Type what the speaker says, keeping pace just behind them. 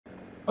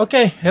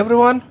Okay,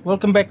 everyone,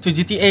 welcome back to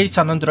GTA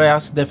San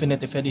Andreas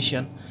Definitive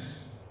Edition.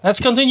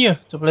 Let's continue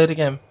to play the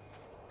game.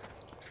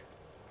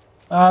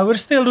 We're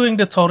still doing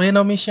the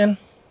Torino mission.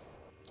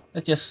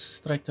 Let's just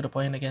straight to the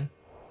point again.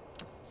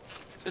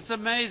 It's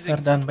amazing.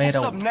 What's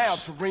up now,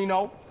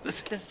 Torino?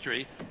 This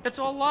history, it's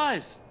all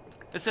lies.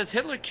 It says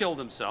Hitler killed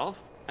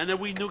himself, and then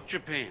we nuked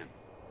Japan.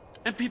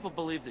 And people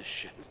believe this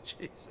shit.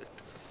 Jesus.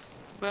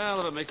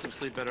 Well, if it makes them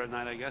sleep better at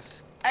night, I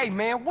guess. Hey,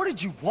 man, what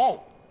did you want?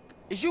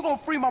 Is you gonna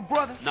free my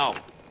brother? No,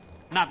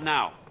 not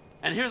now.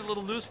 And here's a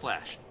little news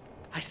flash.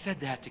 I said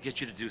that to get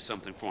you to do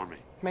something for me.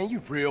 Man,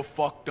 you real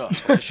fucked up.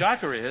 The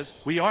shocker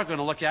is, we are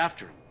gonna look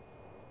after him.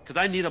 Because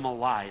I need him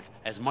alive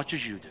as much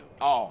as you do.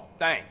 Oh,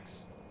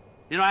 thanks.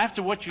 You know,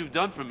 after what you've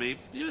done for me,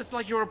 it's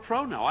like you're a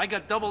pro now. I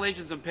got double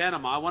agents in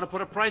Panama. I want to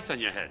put a price on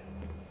your head.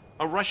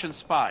 A Russian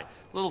spy,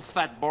 little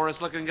fat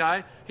Boris-looking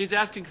guy. He's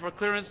asking for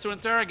clearance to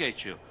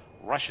interrogate you.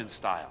 Russian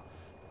style.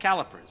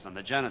 Calipers on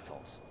the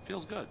genitals.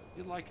 Feels good.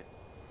 You'd like it.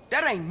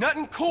 That ain't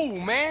nothing cool,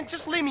 man.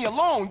 Just leave me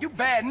alone. You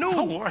bad news.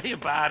 Don't worry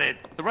about it.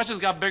 The Russians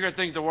got bigger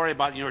things to worry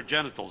about than your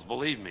genitals,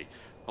 believe me.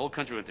 The whole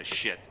country went to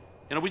shit.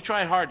 You know, we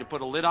tried hard to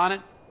put a lid on it,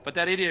 but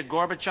that idiot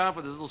Gorbachev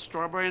with his little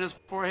strawberry in his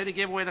forehead, he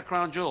gave away the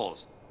crown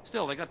jewels.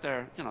 Still, they got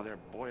their, their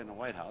boy in the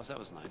White House. That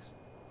was nice.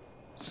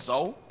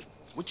 So?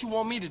 What you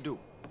want me to do?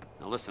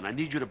 Now listen, I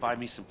need you to buy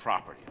me some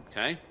property,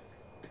 okay?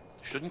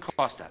 Shouldn't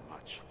cost that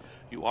much.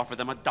 You offer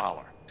them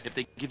 $1. If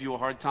they give you a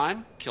hard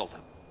time, kill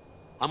them.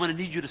 I'm gonna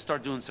need you to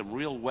start doing some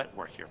real wet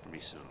work here for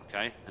me soon,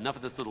 okay? Enough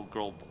of this little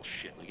girl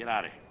bullshit. Now get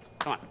out of here.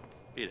 Come on,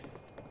 beat it.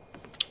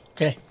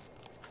 Okay.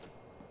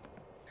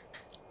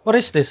 What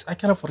is this? I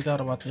kind of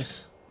forgot about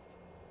this.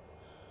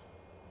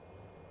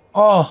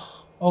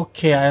 Oh,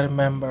 okay, I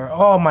remember.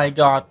 Oh my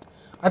god.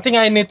 I think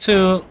I need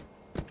to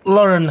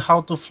learn how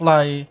to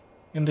fly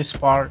in this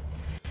part.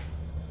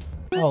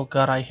 Oh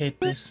god, I hate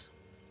this.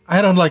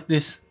 I don't like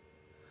this.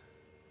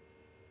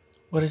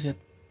 What is it?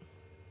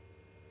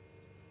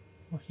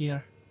 Oh,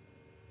 here.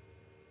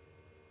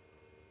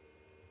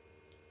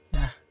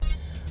 Yeah.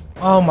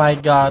 Oh my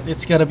god,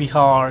 it's gonna be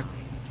hard.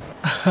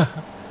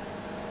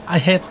 I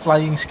hate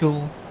flying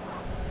school.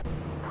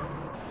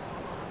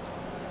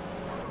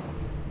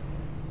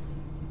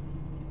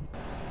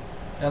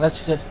 Yeah,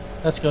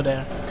 let's go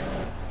there.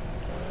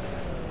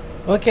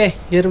 Okay,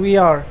 here we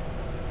are.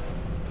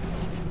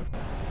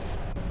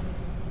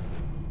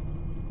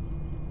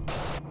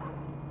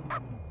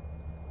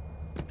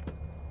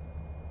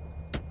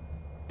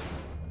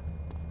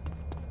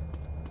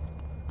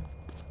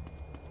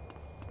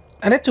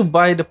 I need to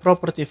buy the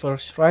property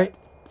first, right?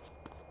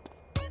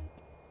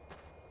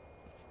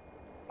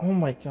 Oh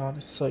my god,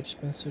 it's so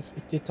expensive.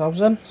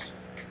 80,000?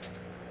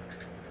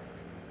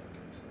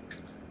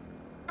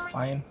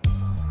 Fine.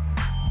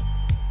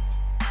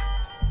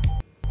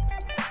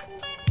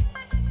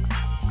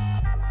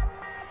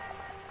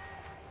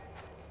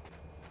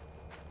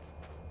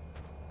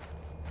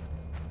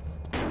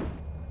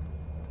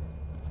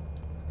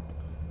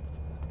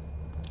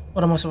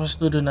 What am I supposed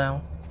to do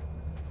now?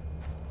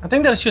 I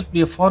think there should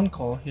be a phone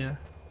call here,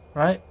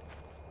 right?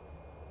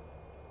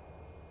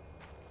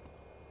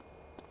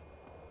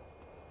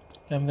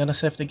 Okay, I'm gonna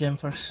save the game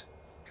first.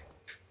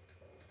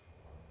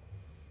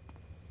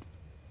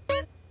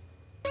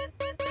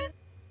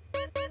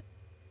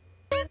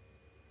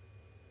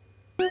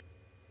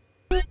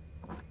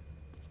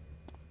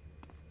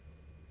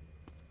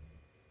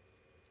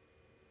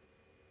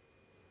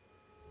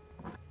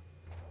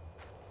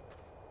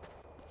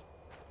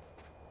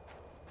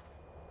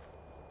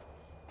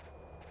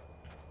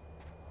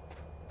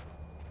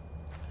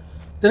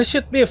 There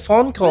should be a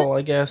phone call,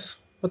 I guess.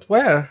 But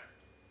where?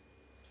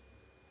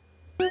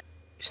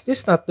 Is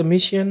this not the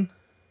mission?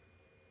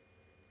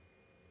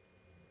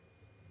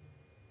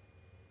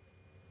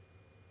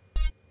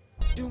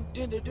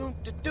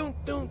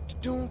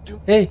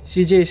 Hey,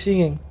 CJ is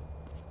singing.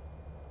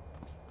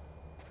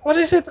 What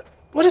is it?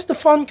 What is the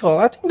phone call?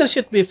 I think there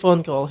should be a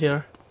phone call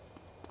here.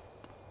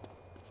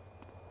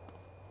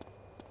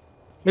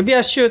 Maybe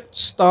I should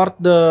start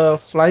the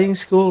flying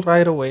school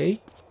right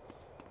away.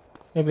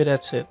 Maybe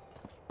that's it.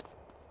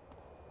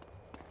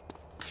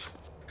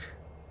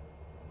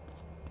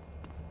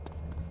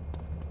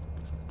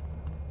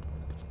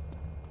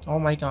 Oh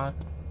my god.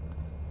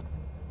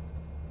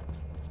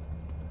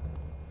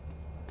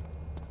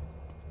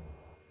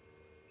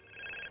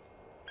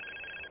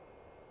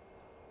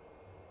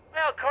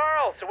 Well,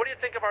 Carl, so what do you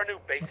think of our new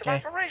base of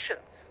operations?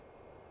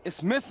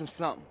 It's missing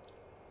something.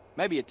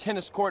 Maybe a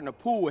tennis court and a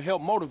pool would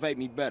help motivate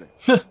me better.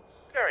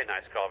 Very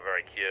nice, Carl,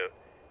 very cute.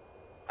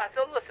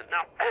 So listen,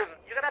 now,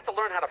 you're gonna have to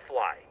learn how to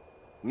fly.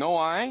 No,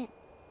 I ain't.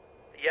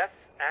 Yes,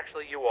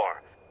 actually you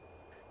are.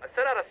 I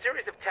set out a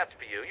series of tests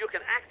for you. You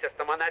can access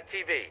them on that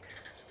TV.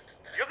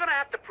 You're gonna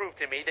have to prove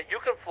to me that you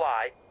can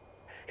fly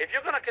if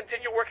you're gonna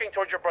continue working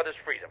towards your brother's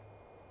freedom.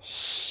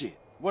 Shit,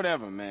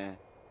 whatever, man.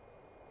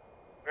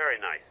 Very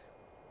nice.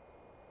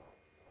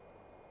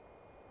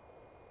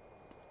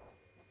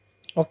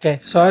 Okay,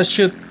 so I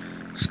should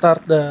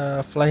start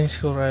the flying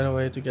school right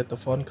away to get the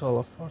phone call,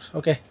 of course.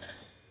 Okay.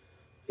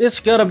 It's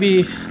gotta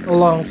be a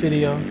long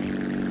video.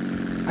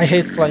 I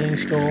hate flying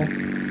school.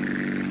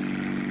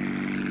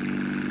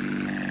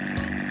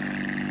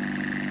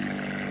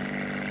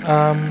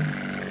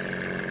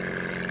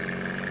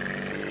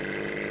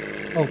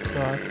 Oh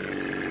god.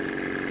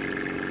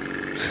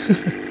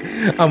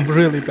 I'm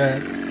really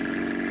bad.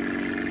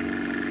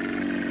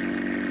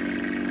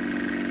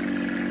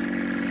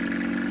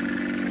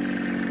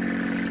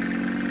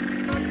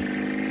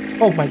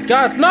 Oh my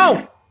god,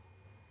 no!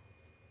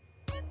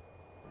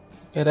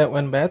 Okay, that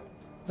went bad.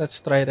 Let's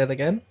try that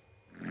again.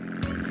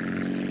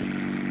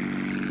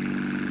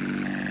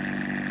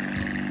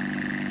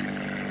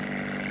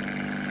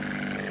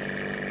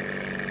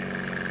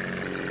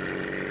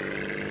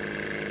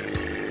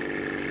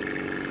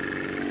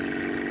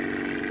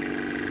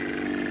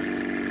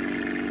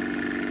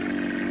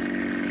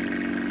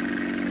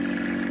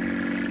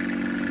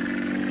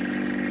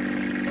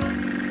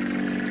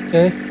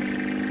 Okay.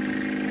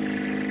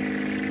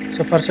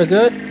 So far so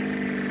good.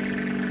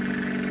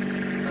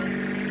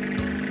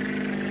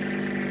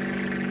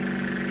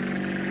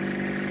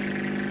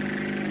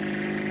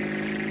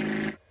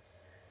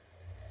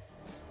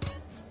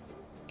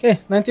 Okay,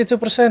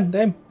 92%.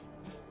 Damn.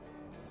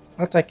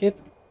 I'll take it.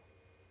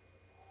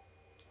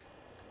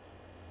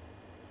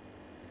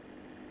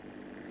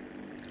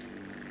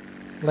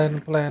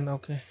 Plan,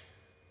 okay.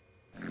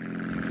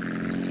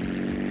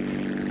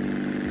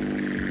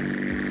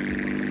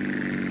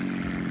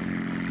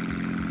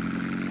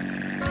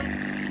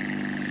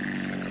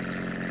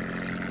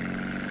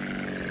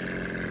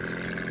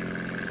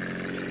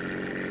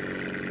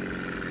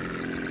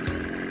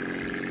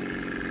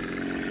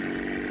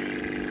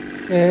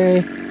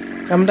 Okay,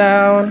 come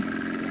down.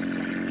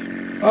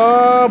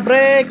 Oh,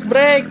 brake!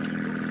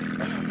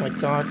 Oh my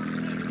god.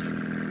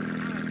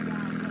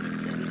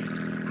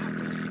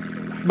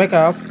 Back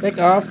off.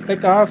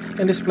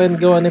 Can this plane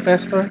go any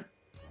faster?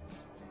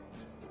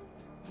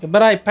 Okay,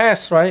 but I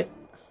passed, right?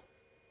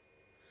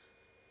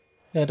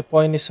 Yeah, the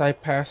point is I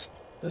passed.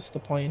 That's the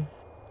point.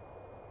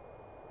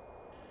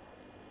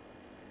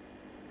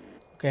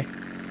 Okay.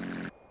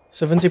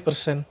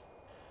 70%.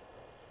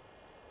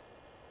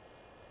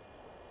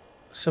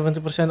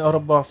 70% or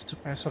above to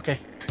pass. Okay.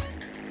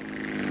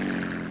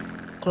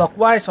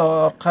 Clockwise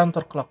or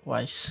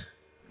counterclockwise?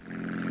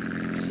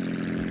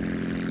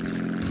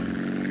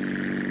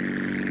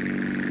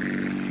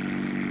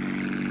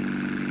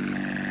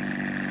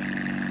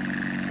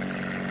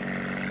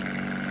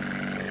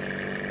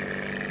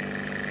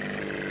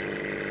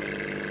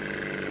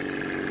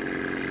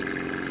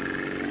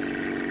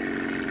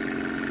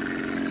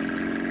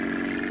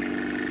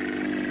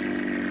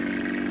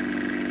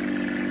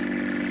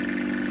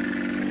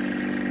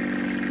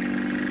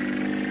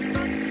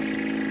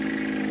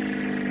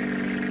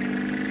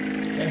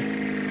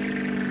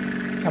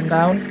 Come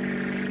down.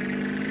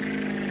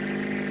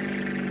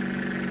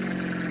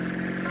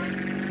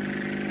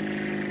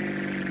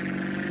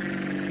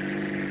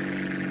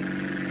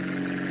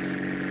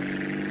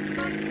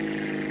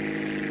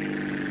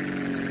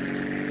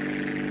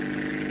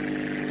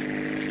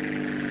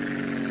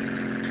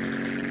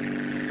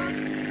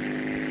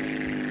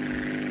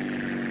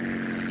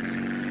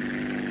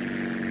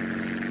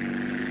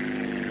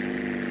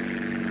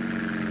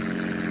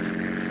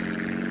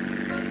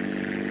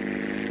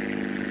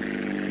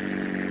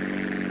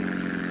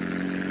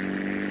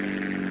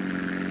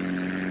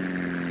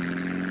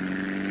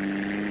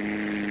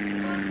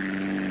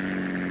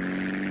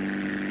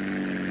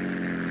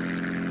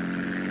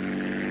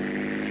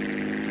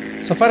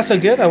 So far so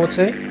good, I would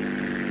say.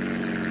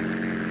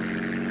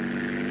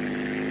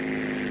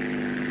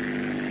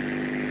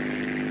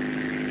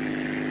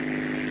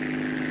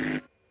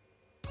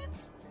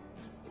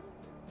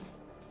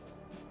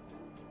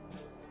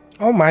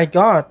 Oh my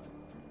god.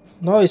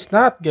 No, it's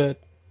not good.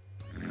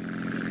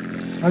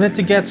 I need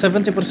to get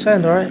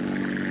 70%, right?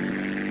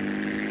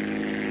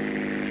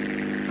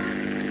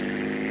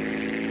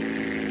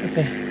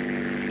 Okay.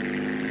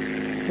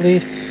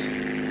 Please.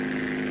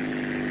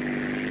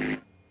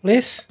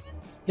 Please?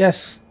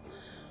 Yes.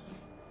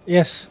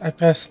 Yes, I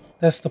passed.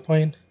 That's the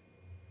point.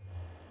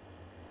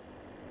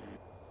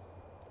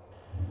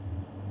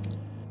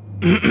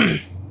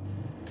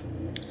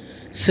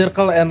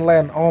 Circle and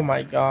land. Oh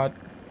my god.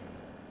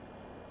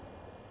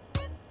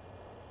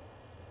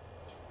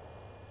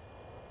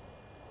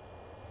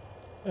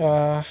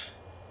 Uh...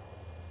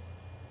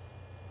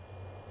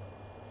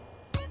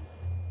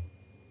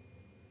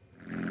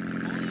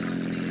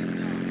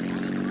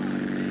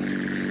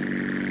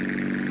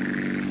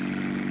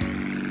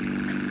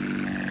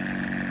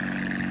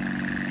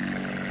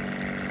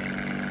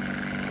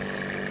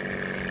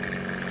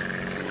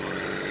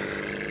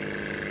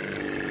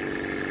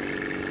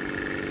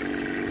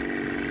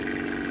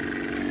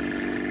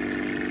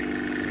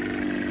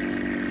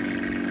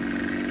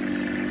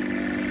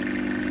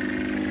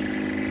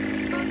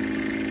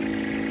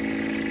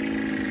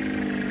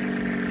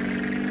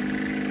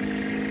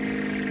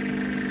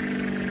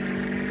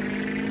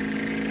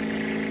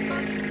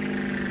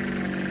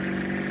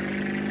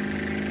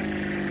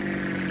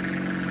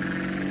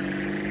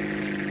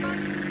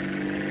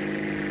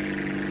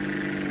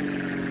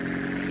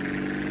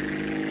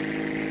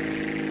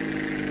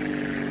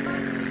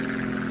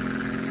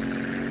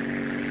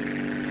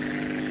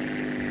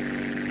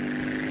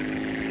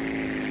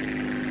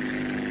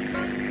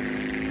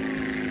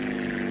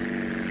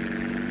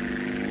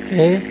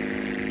 Okay.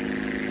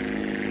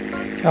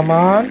 Come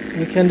on.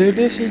 You can do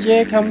this,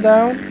 CJ. Calm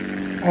down.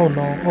 Oh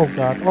no. Oh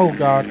god. Oh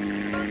god.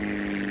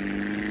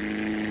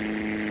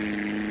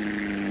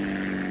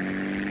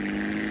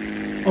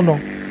 Oh no.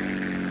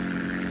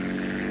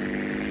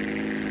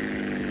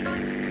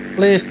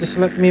 Please, just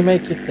let me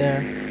make it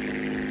there.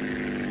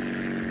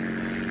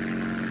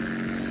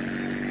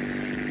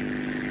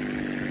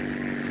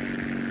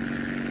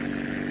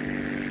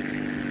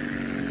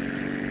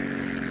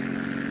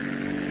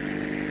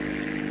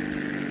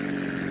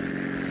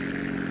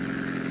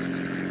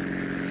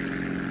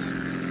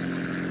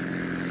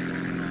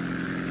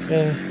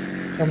 Okay,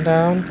 calm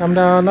down, calm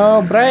down.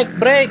 No, break.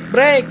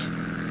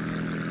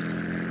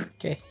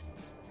 Okay.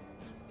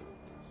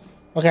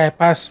 Okay, I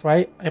passed,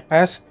 right? I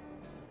passed.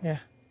 Yeah,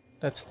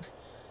 that's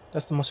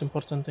the most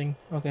important thing.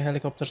 Okay,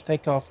 helicopters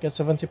take off. Get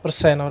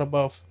 70% or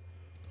above.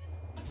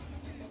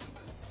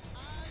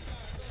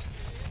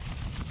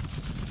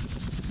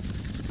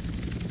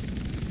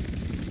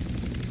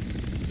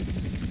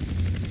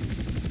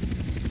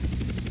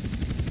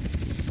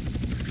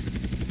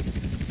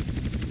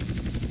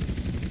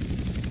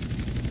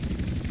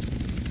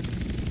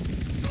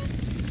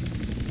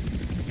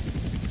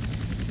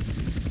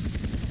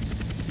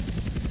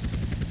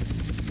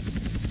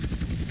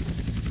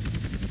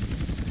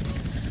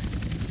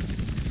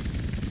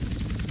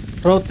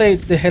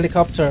 Rotate the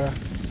helicopter.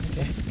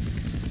 Okay.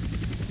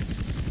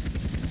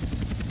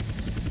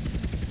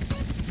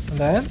 And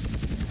then?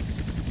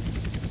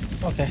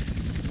 Okay.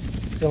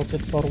 Tilt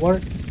it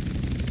forward.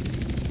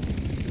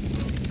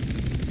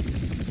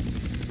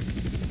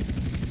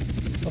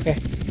 Okay.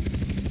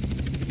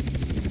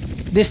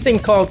 This thing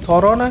called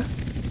Corona?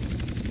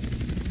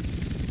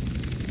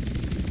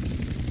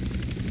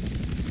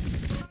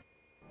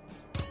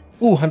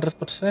 Ooh,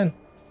 100%.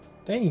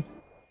 Dang.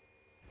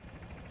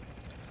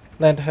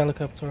 Land the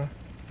helicopter.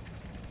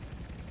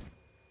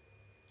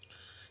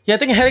 Yeah, I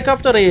think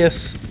helicopter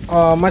is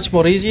much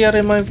more easier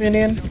in my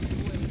opinion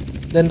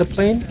than the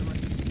plane.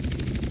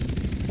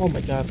 Oh my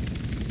god.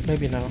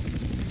 Maybe now.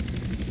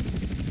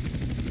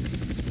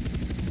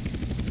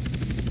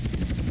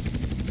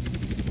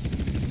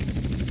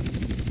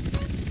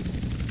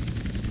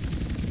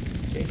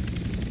 Okay.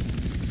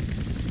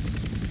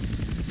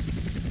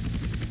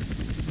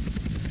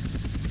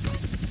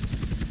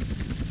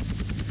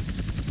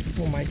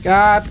 Oh my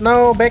god,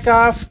 no, back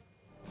off.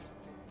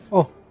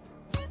 Oh,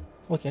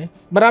 okay.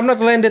 But I'm not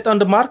landed on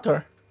the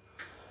marker.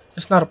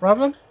 It's not a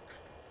problem.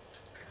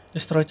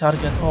 Destroy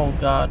target. Oh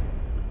god.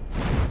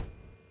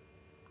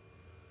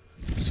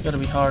 It's gonna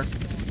be hard.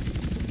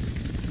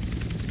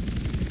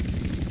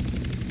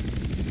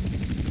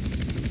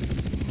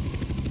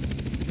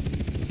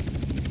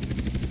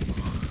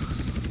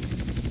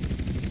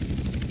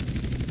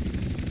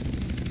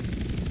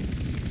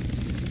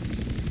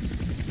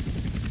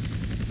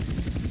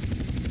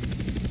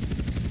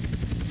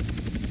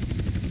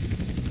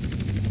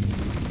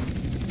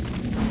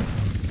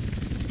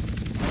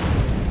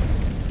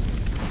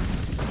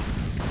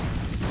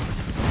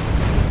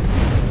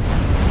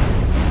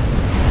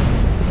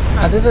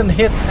 I didn't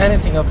hit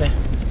anything. Okay,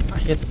 I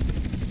hit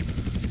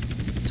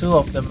 2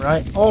 of them,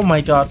 right? Oh my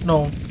god,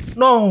 no.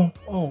 No!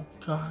 Oh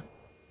god.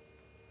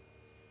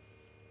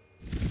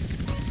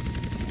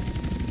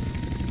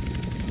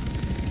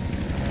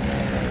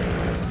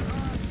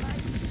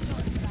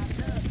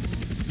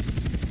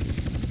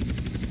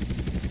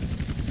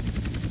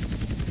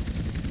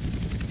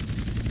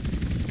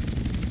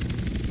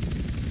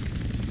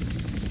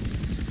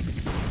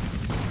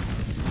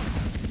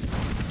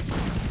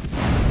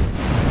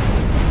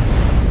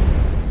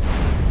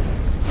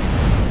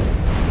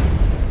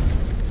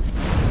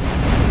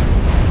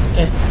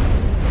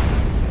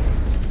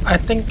 I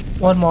think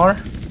one more,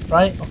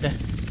 right? Okay,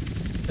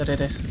 there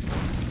it is.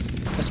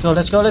 Let's go,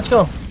 let's go, let's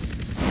go.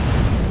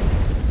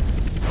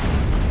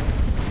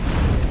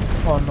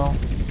 Oh no.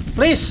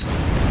 Please!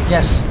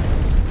 Yes.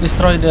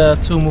 Destroy the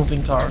 2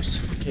 moving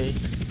cars. Okay.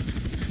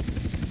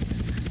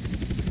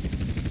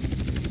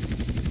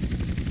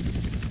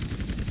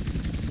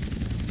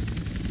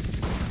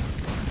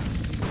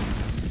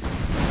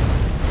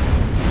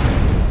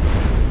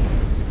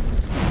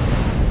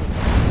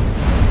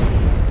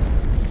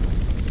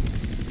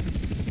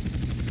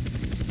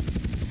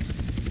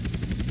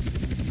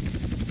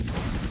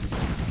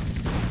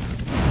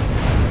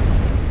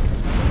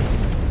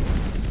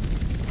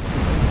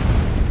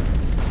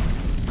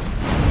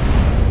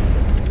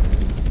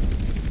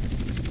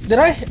 Did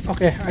I?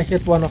 Okay, I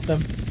hit one of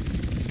them.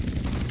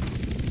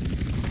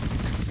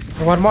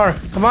 One more.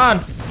 Come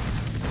on.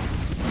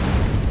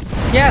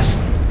 Yes.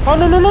 Oh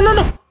no no no no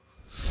no.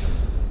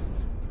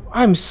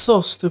 I'm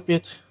so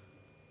stupid.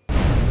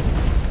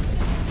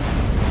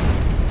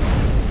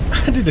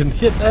 I didn't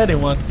hit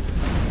anyone.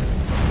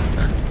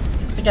 I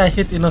think I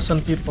hit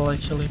innocent people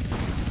actually.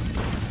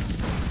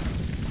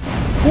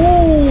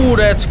 Ooh,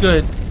 that's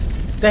good.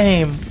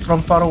 Damn,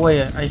 from far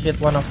away I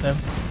hit one of them.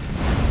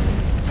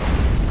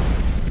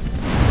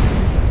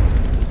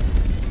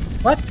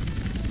 What?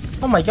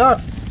 Oh my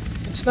god.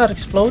 It's not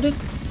exploded?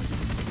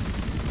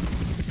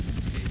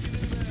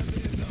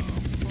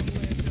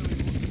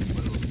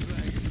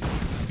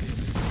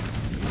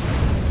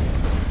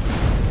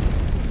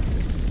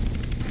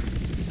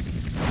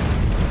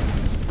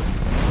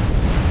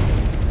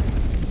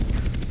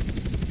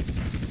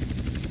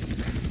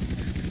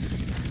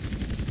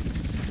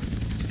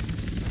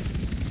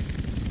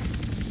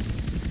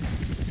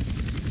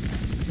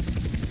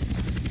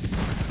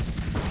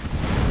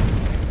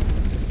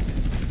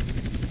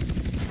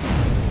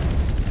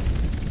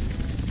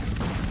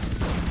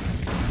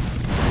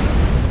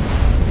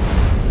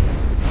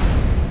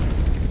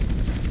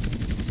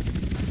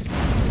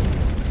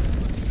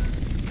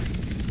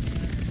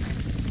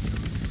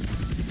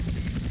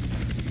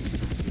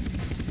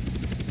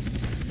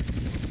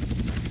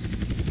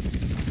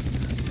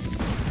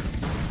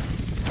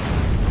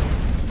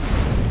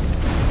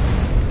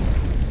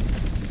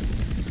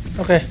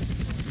 Okay.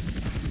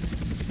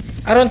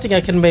 I don't think I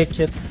can make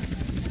it.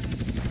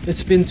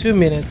 It's been 2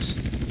 minutes.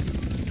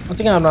 I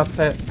think I'm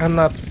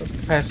not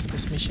past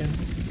this mission.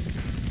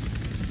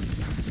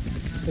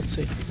 Let's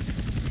see.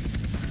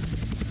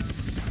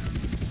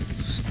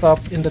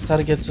 Stop in the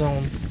target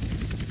zone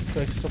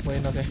to extra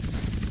point. Okay.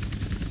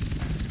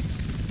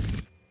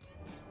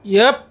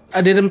 Yep,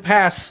 I didn't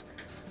pass.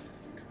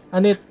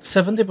 I need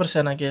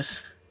 70%, I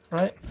guess,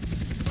 right?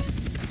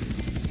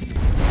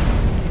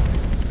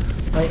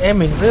 My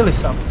aiming really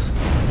sucks.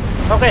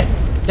 Okay,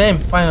 damn,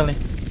 finally.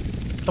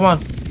 Come on.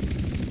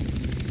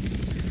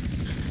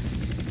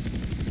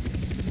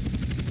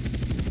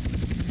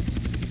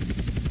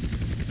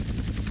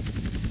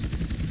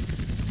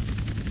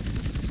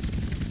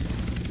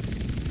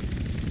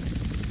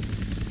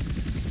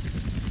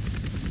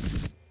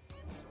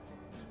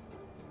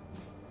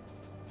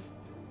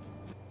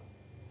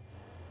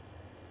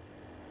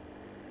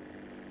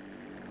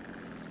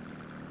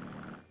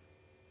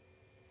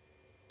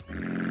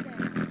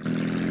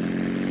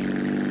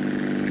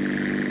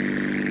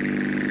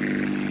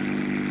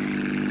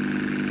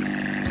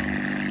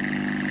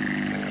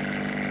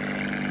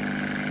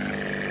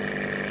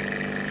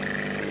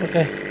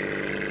 Okay.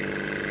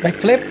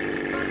 Backflip.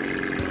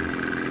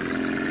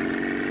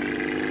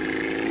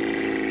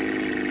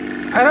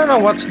 I don't know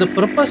what's the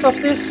purpose of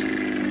this.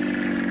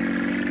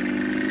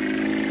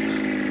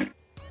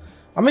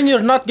 I mean,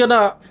 you're not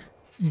gonna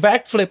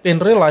backflip in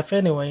real life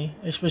anyway,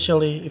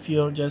 especially if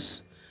you're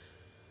just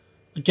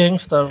a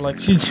gangster like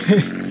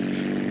CJ.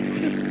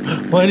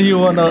 Why do you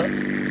wanna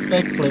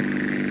backflip?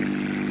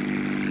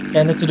 Okay,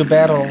 I need to do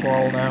barrel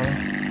roll now.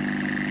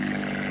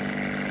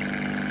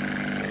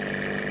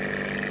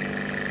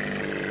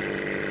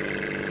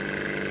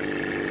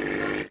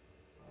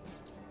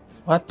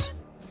 What?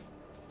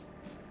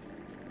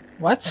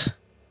 What?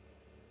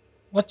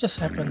 What just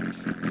happened?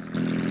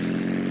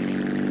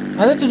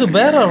 I need to do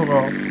barrel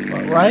roll,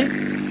 right?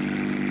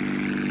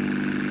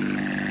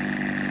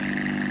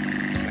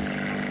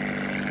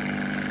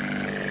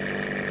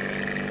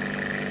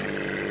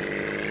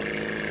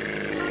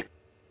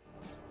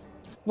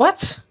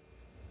 What?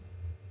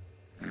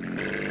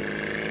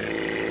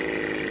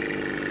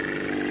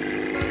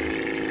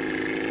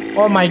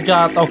 Oh my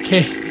god,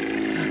 okay.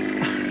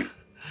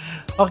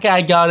 Okay,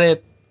 I got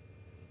it.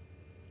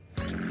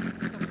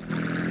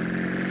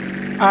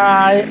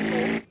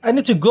 I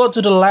need to go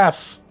to the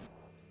left.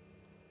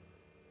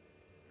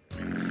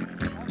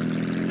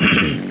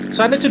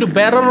 So I need to do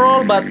barrel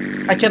roll, but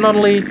I can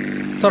only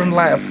turn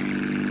left.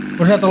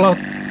 We're not allowed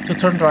to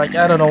turn right.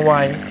 I don't know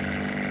why.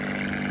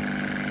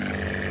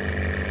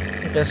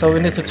 Okay, so we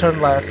need to turn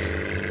left,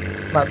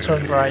 not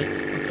turn right.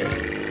 Okay.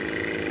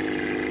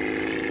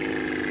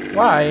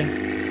 Why?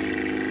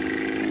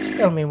 Just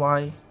tell me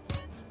why.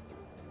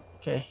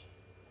 Okay.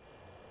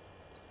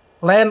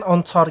 Land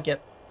on target.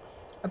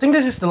 I think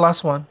this is the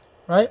last one,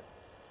 right?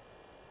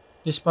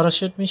 This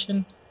parachute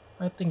mission?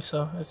 I think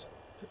so.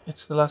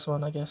 It's the last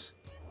one, I guess.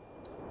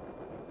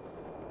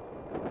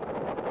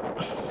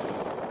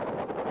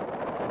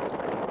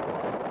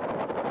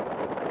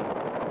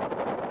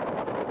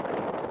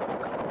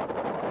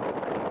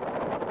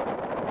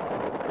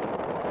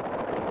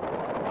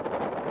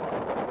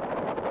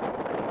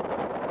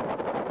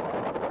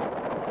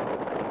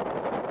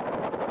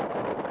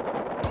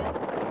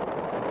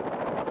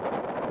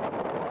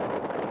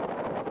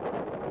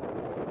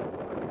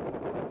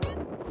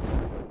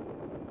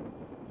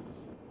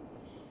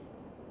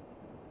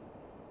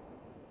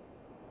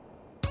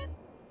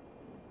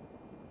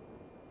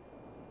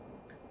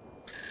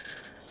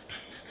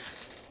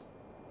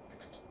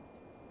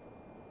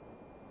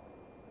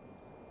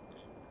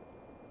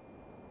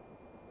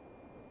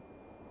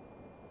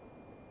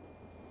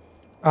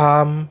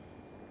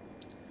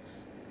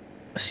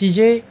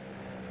 CJ,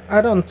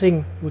 I don't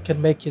think we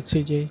can make it,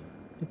 CJ.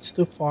 It's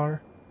too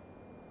far.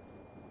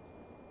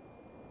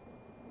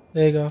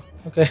 There you go.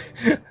 Okay.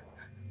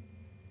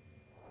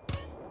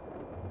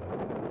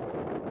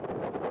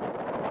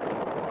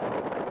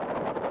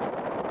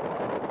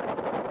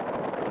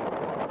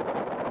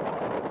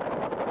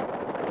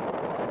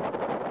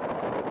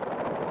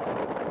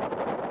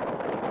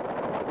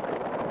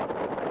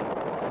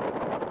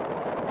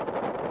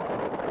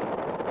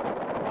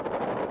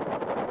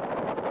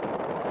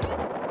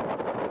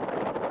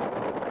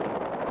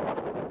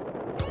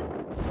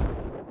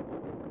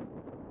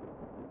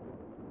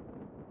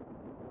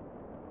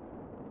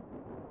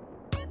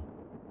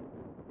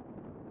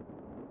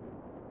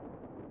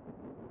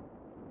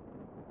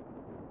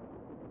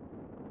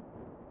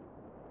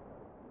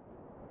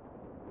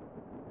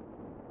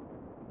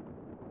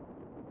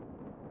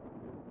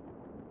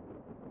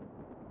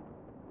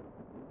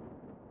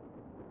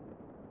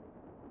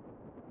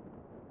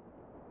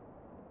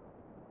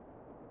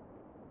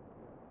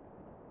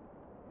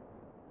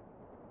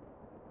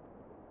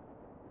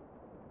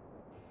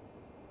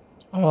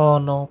 Oh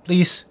no,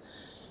 please.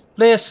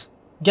 Please.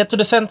 Get to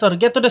the center.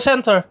 Get to the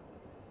center.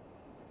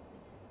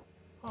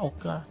 Oh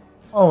god.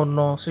 Oh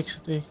no,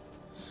 60.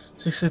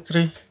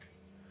 63.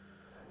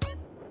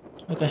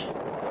 Okay.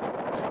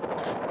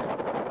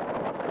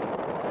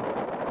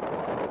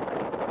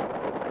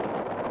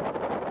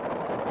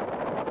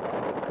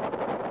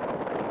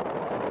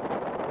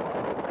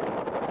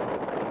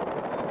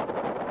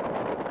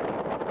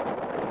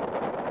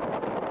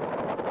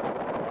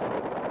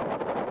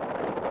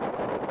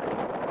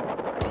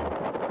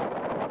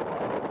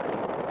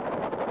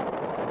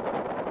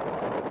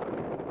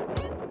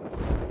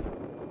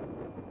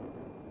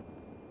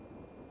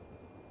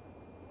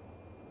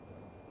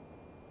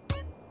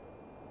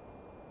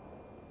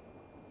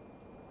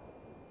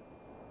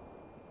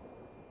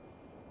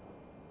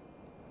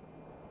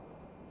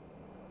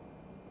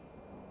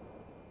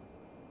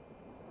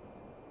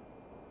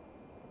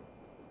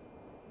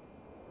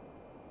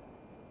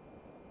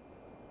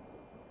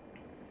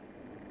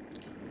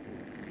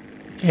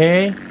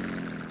 Okay.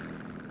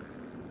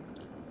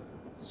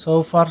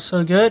 So far,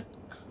 so good.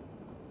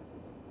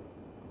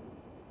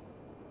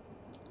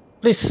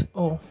 Please.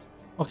 Oh,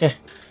 okay.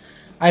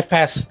 I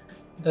pass.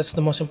 That's the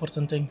most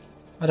important thing.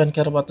 I don't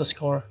care about the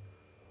score.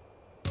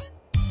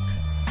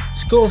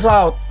 School's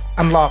out.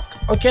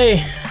 Unlocked.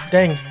 Okay.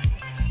 Dang.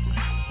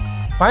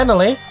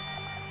 Finally.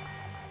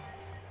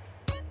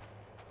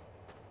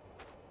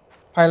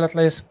 Pilot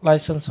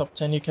license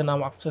obtained. You can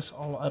now access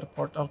all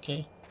airport.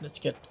 Okay. Let's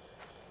get.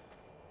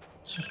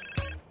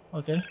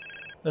 Okay.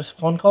 There's a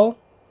phone call.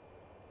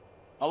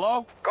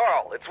 Hello?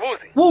 Carl, it's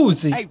Woozy.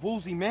 Woozy. Hey,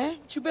 Woolsey, man.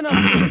 What you been up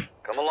to?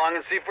 Come along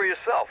and see for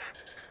yourself.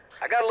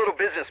 I got a little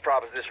business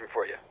proposition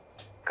for you.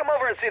 Come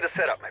over and see the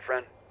setup, my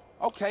friend.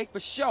 Okay, for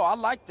sure. I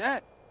like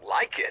that.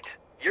 Like it?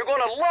 You're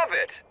gonna love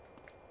it.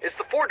 It's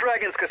the Four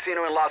Dragons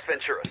Casino in Las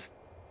Venturas.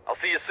 I'll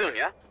see you soon,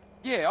 yeah?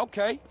 Yeah,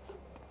 okay.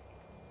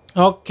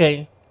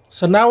 Okay.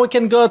 So now we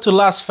can go to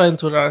Las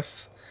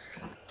Venturas.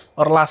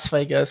 Or Las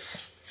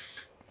Vegas.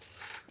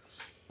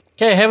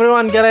 Okay,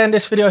 everyone, gotta end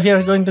this video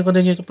here. Going to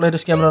continue to play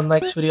this game on the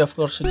next video, of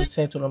course, so just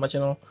stay tuned on my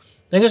channel.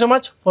 Thank you so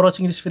much for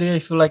watching this video.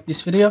 If you like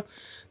this video,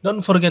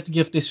 don't forget to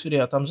give this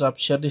video a thumbs up,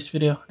 share this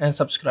video, and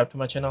subscribe to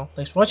my channel.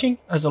 Thanks for watching.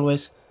 As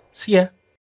always, see ya.